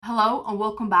Hello and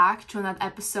welcome back to another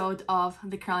episode of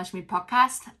the Caroline Schmid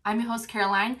podcast. I'm your host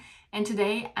Caroline, and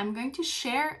today I'm going to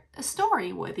share a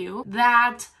story with you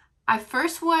that I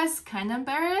first was kind of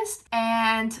embarrassed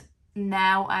and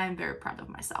now I'm very proud of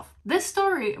myself. This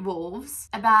story revolves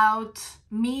about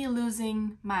me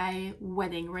losing my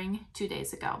wedding ring 2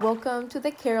 days ago. Welcome to the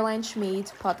Caroline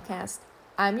Schmid podcast.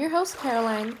 I'm your host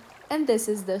Caroline, and this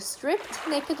is the stripped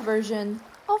naked version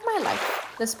of my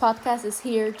life. This podcast is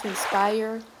here to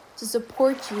inspire, to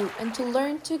support you, and to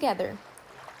learn together.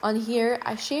 On here,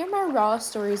 I share my raw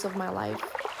stories of my life,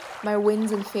 my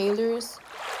wins and failures,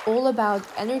 all about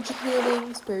energy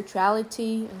healing,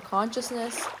 spirituality, and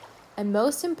consciousness, and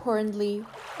most importantly,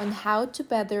 on how to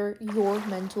better your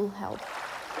mental health.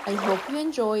 I hope you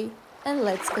enjoy, and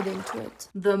let's get into it.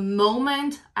 The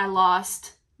moment I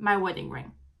lost my wedding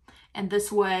ring, and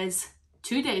this was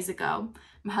 2 days ago,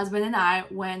 my husband and I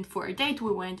went for a date.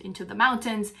 We went into the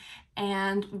mountains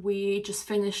and we just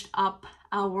finished up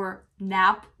our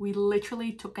nap. We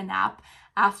literally took a nap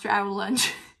after our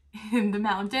lunch in the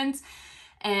mountains,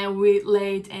 and we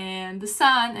laid in the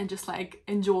sun and just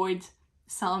enjoyed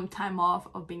some time off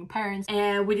of being parents.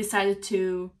 And we decided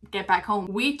to get back home.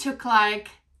 We took I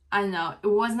don't know, it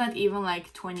was not even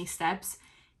 20 steps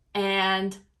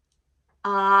and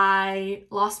I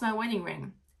lost my wedding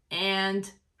ring. And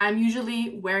I'm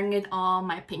usually wearing it on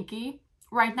my pinky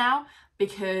right now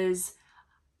because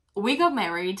we got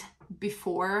married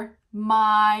before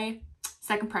my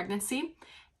second pregnancy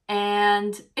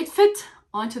and it fit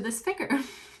onto this finger.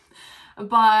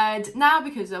 But now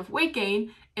because of weight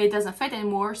gain, it doesn't fit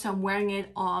anymore, so I'm wearing it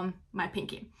on my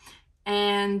pinky.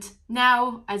 And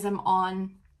now as I'm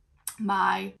on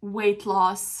my weight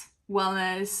loss,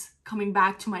 wellness, coming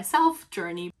back to myself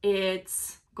journey,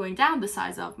 it's going down the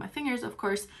size of my fingers, of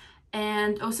course,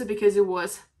 and also because it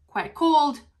was quite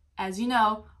cold. As you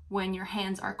know, when your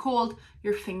hands are cold,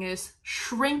 your fingers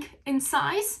shrink in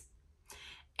size,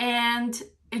 and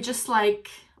it just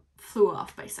flew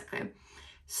off basically.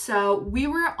 So we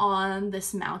were on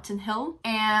this mountain hill,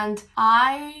 and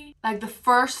the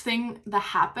first thing that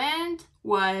happened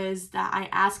was that I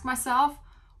asked myself,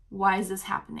 why is this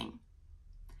happening?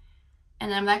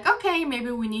 And I'm okay,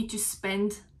 maybe we need to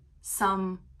spend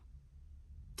some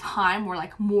time or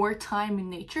more time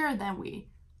in nature than we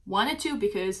wanted to,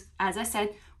 because as I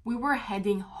said, we were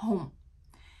heading home.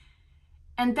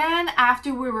 And then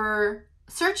after we were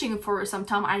searching for some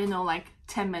time, I don't know,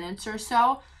 10 minutes or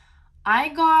so, I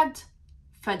got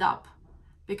fed up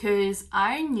because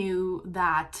I knew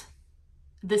that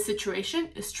this situation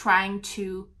is trying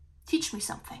to teach me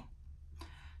something.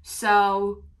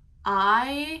 So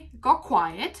I got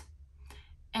quiet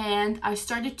and I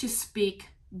started to speak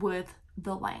with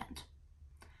the land.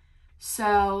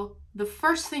 So the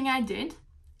first thing I did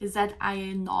is that I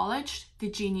acknowledged the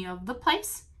genie of the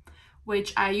place,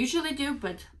 which I usually do,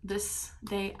 but this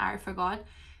day I forgot.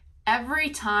 Every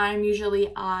time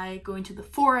usually I go into the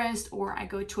forest or I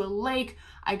go to a lake,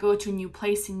 I go to a new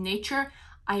place in nature,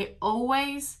 I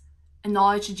always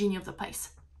acknowledge the genie of the place,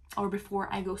 or before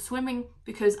I go swimming,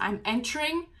 because I'm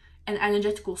entering an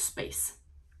energetical space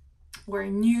or a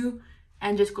new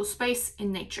energetical space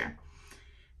in nature.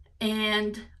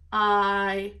 And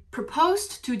I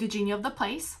proposed to the genie of the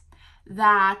place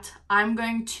that I'm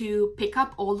going to pick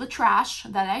up all the trash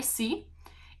that I see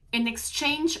in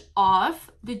exchange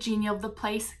of the genie of the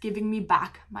place giving me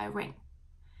back my ring.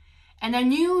 And I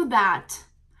knew that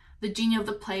the genie of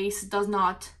the place does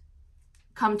not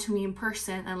come to me in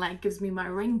person and gives me my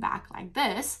ring back like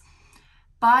this,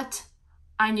 but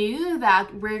I knew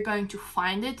that we're going to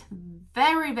find it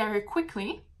very, very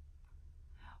quickly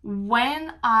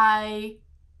when I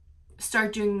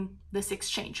start doing this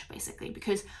exchange, basically,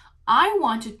 because I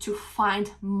wanted to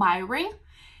find my ring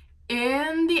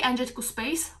in the energetical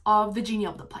space of the genie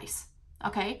of the place.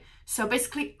 Okay, so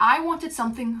basically I wanted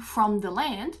something from the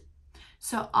land,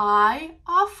 so I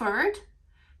offered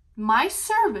my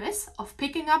service of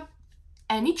picking up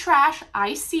any trash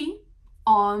I see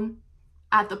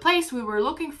at the place we were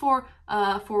looking for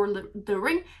the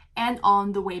ring and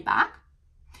on the way back,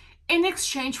 in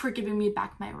exchange for giving me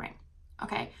back my ring.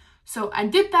 Okay, so I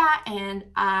did that and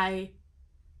I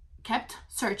kept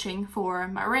searching for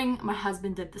my ring. My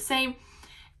husband did the same,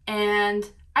 and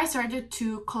I started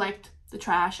to collect the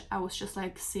trash I was just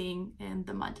seeing in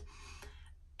the mud.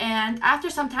 And after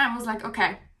some time I was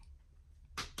okay,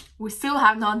 we still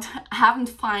haven't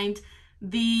find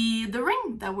the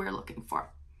ring that we're looking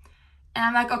for.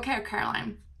 And I'm okay,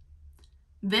 Caroline,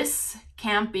 this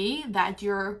can't be that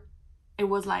it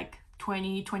was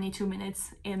 22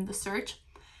 minutes in the search.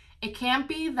 It can't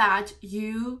be that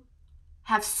you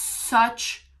have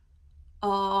such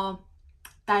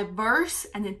diverse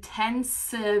and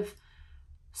intensive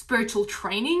spiritual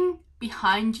training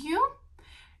behind you.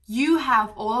 You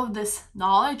have all of this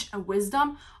knowledge and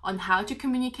wisdom on how to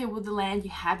communicate with the land.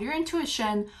 You have your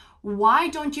intuition. Why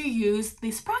don't you use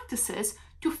these practices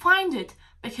to find it?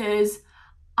 Because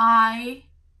I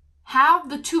have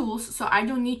the tools, so I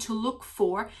don't need to look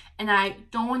for, and I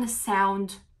don't want to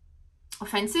sound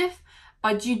offensive,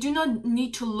 but you do not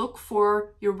need to look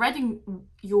for your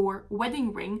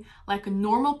wedding ring like a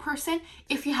normal person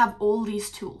if you have all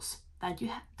these tools that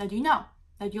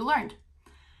you learned.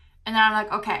 And I'm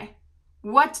like, okay,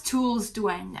 what tools do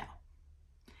I know?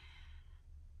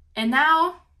 And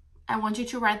now I want you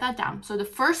to write that down. So the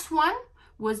first one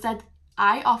was that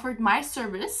I offered my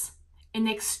service in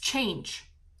exchange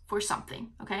for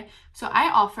something, okay? So I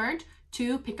offered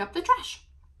to pick up the trash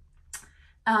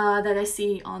that I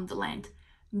see on the land.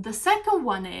 The second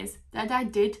one is that I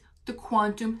did the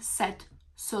quantum set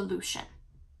solution,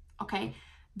 okay?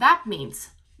 That means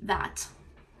that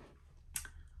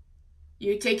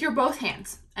you take your both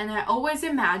hands, and I always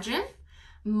imagine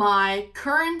my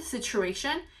current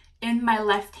situation in my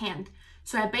left hand.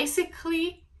 So I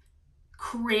basically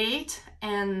create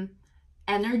an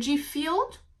energy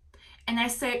field, and I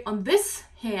say on this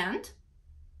hand,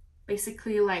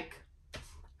 basically like,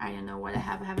 I don't know what I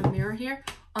have a mirror here.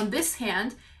 On this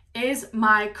hand is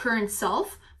my current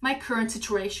self, my current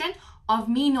situation of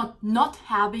me not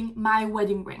having my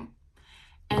wedding ring.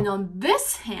 And on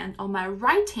this hand, on my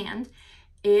right hand,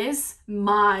 is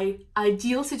my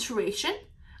ideal situation,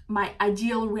 my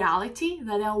ideal reality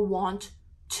that I want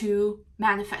to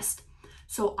manifest.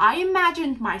 So I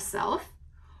imagined myself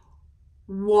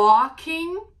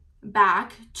walking down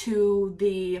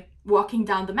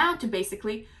the mountain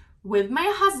basically with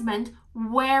my husband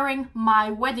wearing my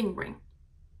wedding ring.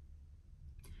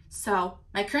 So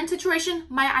my current situation,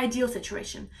 my ideal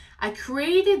situation. I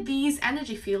created these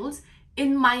energy fields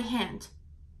in my hand.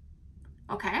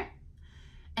 Okay?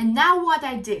 And now what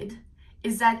I did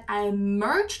is that I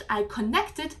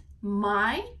connected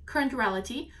my current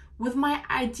reality with my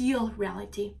ideal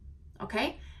reality,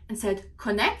 okay? And said,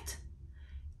 connect,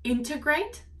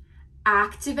 integrate,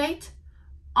 activate,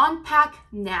 unpack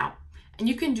now. And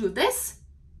you can do this,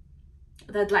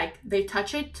 that like they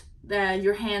touch it,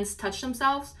 your hands touch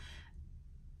themselves.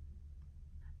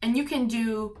 And you can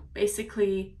do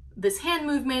basically this hand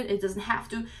movement, it doesn't have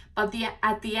to, but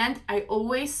at the end, I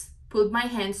always put my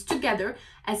hands together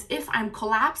as if I'm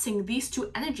collapsing these two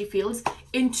energy fields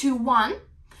into one,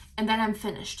 and then I'm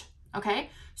finished, okay?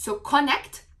 So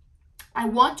connect. I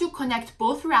want to connect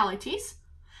both realities.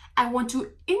 I want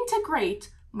to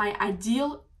integrate my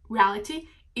ideal reality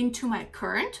into my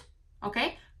current,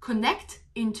 okay? Connect,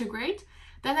 integrate.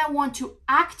 Then I want to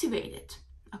activate it,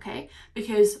 okay?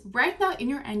 Because right now in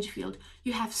your energy field,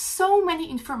 you have so many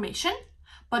information,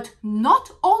 but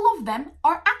not all of them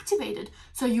are activated.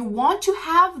 So you want to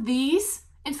have these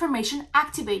information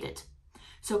activated.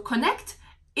 So connect,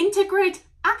 integrate,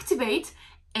 activate,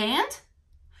 and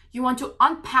you want to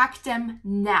unpack them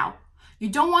now. You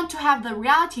don't want to have the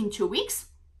reality in 2 weeks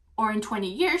or in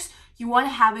 20 years. You want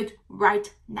to have it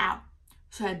right now.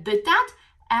 So I did that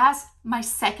as my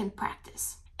second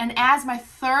practice. And as my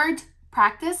third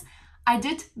practice, I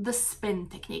did the spin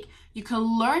technique. You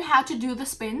can learn how to do the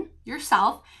spin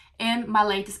yourself in my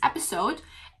latest episode.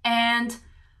 And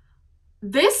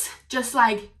this just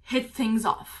like hit things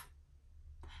off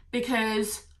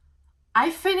because I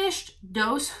finished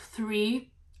those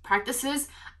 3 practices.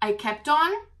 I kept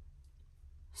on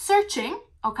searching,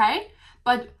 okay?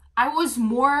 But I was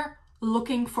more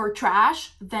looking for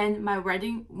trash than my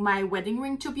wedding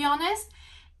ring, to be honest.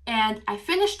 And I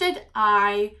finished it.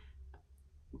 I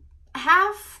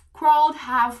half crawled,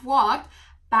 half walked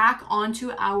back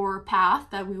onto our path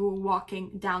that we were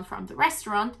walking down from the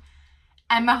restaurant.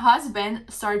 And my husband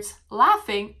starts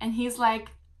laughing and he's like,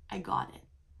 I got it.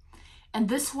 And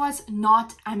this was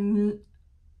not, I'm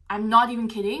not even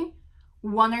kidding,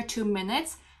 1 or 2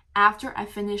 minutes after I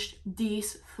finished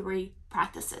these 3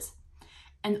 practices.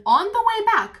 And on the way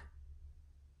back,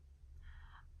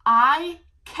 I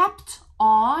kept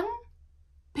on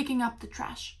picking up the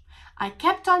trash. I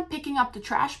kept on picking up the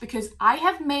trash because I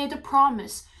have made a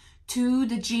promise to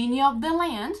the genie of the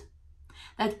land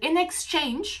that in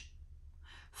exchange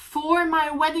for my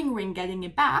wedding ring getting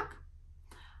it back,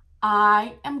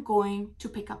 I am going to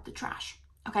pick up the trash,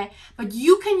 okay? But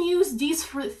you can use these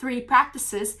 3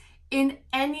 practices in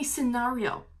any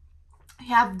scenario.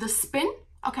 You have the spin,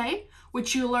 okay,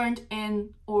 which you learned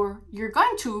or you're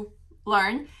going to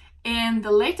learn in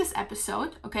the latest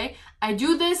episode, okay? I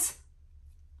do this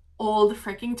all the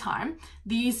freaking time.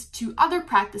 These two other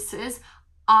practices,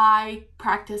 I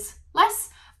practice less,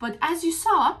 but as you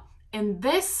saw in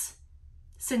this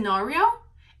scenario,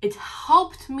 it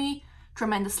helped me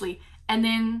tremendously. And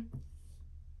then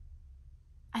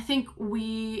I think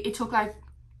it took like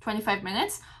 25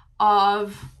 minutes of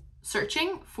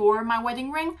searching for my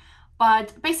wedding ring.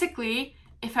 But basically,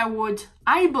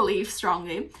 I believe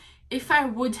strongly, if I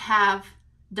would have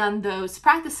done those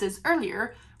practices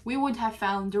earlier, we would have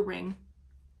found the ring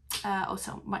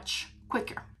also much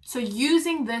quicker. So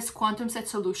using this quantum set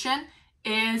solution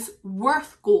is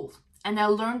worth gold. And I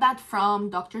learned that from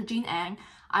Dr. Jean Ang.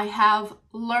 I have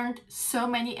learned so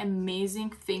many amazing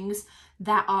things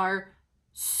that are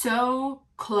so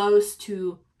close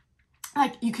to,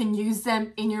 like, you can use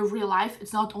them in your real life.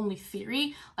 It's not only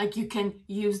theory, like you can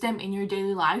use them in your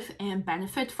daily life and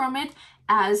benefit from it,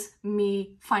 as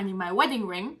me finding my wedding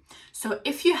ring. So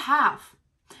if you have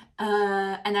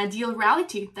an ideal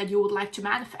reality that you would like to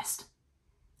manifest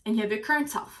and you have your current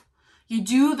self, you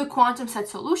do the quantum set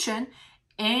solution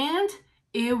and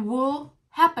it will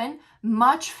happen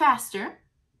much faster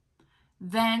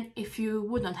than if you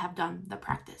wouldn't have done the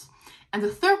practice. And the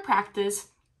third practice,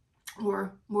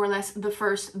 or more or less the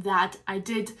first that I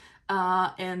did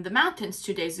in the mountains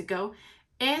 2 days ago,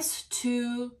 is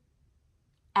to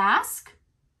ask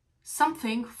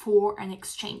something for an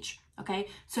exchange. Okay,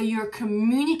 so you're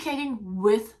communicating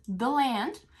with the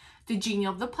land, the genie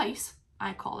of the place,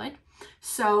 I call it.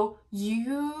 So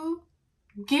you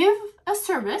give a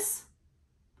service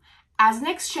as an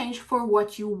exchange for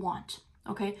what you want.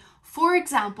 Okay, for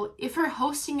example, if you're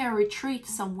hosting a retreat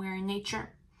somewhere in nature,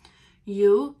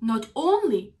 you not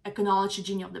only acknowledge the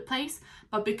genie of the place,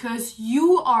 but because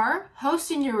you are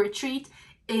hosting your retreat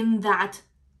in that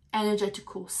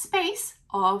energetical space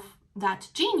of that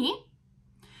genie,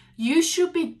 you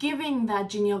should be giving that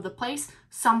genie of the place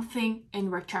something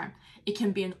in return. It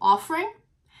can be an offering,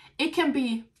 it can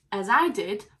be, as I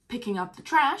did, picking up the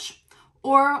trash,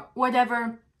 or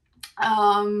whatever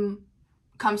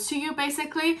comes to you.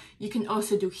 Basically, you can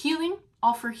also do healing,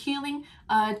 offer healing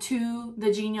to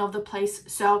the genie of the place.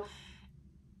 So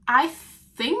I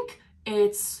think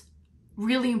it's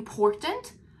really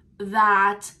important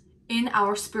that in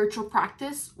our spiritual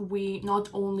practice, we not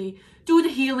only do the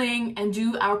healing and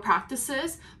do our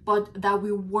practices, but that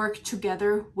we work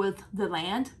together with the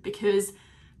land, because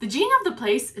the genie of the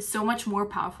place is so much more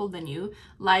powerful than you.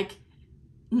 Like,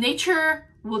 nature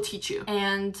will teach you.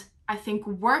 And I think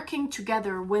working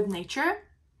together with nature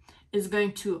is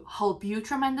going to help you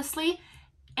tremendously,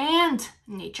 and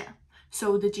nature,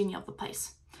 so the genie of the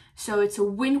place. So it's a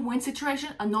win-win situation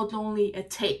and not only a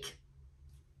take.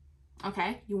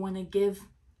 Okay, you want to give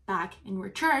back in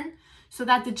return so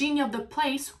that the genie of the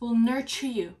place will nurture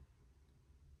you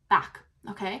back.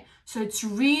 Okay, so it's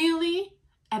really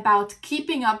about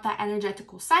keeping up that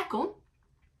energetical cycle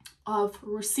of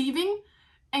receiving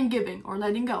and giving, or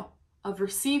letting go of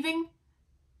receiving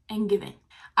and giving.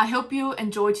 I hope you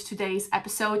enjoyed today's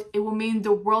episode. It will mean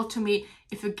the world to me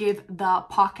if you give the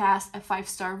podcast a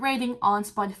 5-star rating on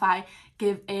Spotify,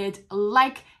 give it a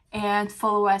like, and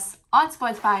follow us on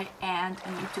Spotify and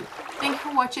on YouTube. Thank you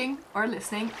for watching or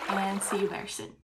listening, and see you very soon.